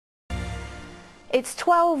It's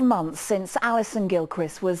 12 months since Alison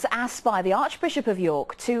Gilchrist was asked by the Archbishop of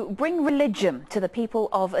York to bring religion to the people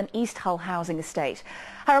of an East Hull housing estate.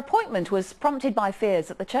 Her appointment was prompted by fears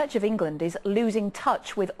that the Church of England is losing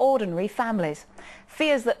touch with ordinary families.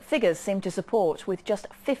 Fears that figures seem to support, with just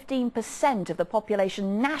 15% of the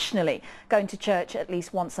population nationally going to church at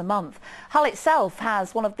least once a month. Hull itself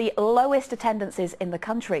has one of the lowest attendances in the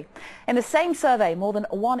country. In the same survey, more than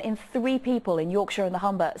 1 in 3 people in Yorkshire and the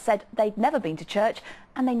Humber said they'd never been to church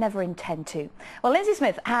and they never intend to. Well, Lindsay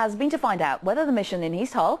Smith has been to find out whether the mission in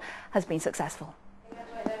East Hull has been successful.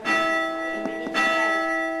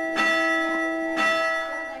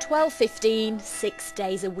 12:15, 6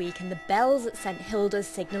 days a week, and the bells at St Hilda's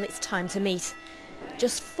signal it's time to meet.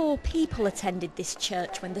 Just 4 people attended this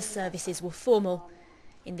church when the services were formal.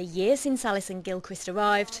 In the year since Alison Gilchrist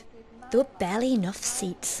arrived, there were barely enough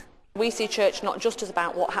seats. We see church not just as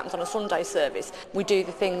about what happens on a Sunday service. We do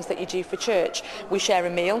the things that you do for church. We share a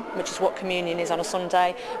meal, which is what communion is on a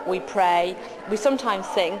Sunday. We pray. We sometimes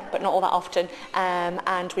sing, but not all that often,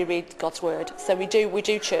 and we read God's Word. So we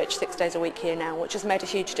do church 6 days a week here now, which has made a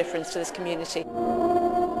huge difference to this community.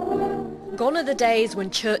 Gone are the days when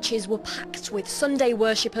churches were packed with Sunday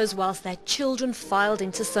worshippers whilst their children filed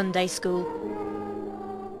into Sunday school.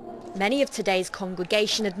 Many of today's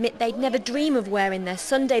congregation admit they'd never dream of wearing their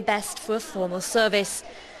Sunday best for a formal service.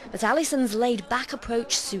 But Alison's laid-back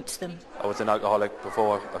approach suits them. I was an alcoholic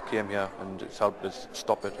before I came here, and it's helped us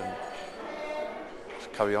stop it and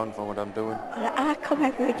carry on from what I'm doing. I come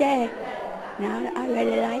every day. I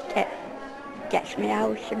really like it. Gets me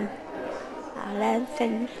out and I learn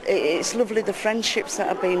things. It's lovely, the friendships that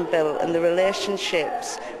are being built and the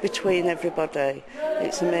relationships between everybody.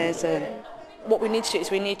 It's amazing. What we need to do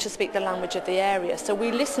is we need to speak the language of the area, so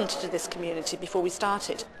we listened to this community before we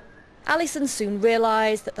started. Alison soon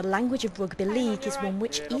realised that the language of rugby league is one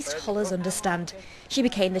which East Hullers understand. She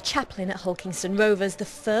became the chaplain at Hull Kingston Rovers, the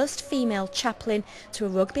first female chaplain to a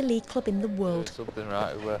rugby league club in the world.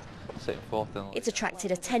 It's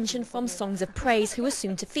attracted attention from Songs of Praise, who were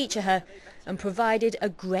soon to feature her, and provided a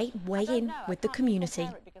great way in with the community.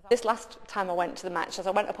 This last time I went to the match, as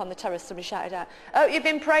I went up on the terrace, somebody shouted out, "Oh, you've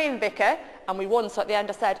been praying, Vicar?" And we won, so at the end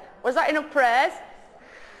I said, "Was that enough prayers?"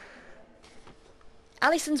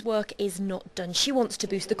 Alison's work is not done. She wants to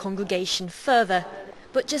boost the congregation further.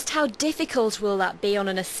 But just how difficult will that be on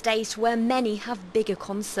an estate where many have bigger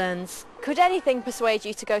concerns? Could anything persuade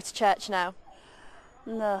you to go to church now?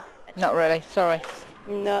 No. Not really, sorry.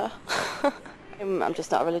 No. I'm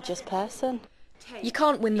just not a religious person. You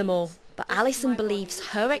can't win them all, but Alison believes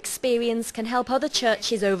her experience can help other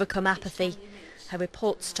churches overcome apathy. Her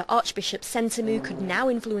reports to Archbishop Sentamu could now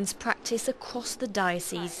influence practice across the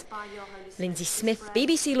diocese. Lindsay Smith,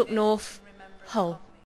 BBC Look North, Hull.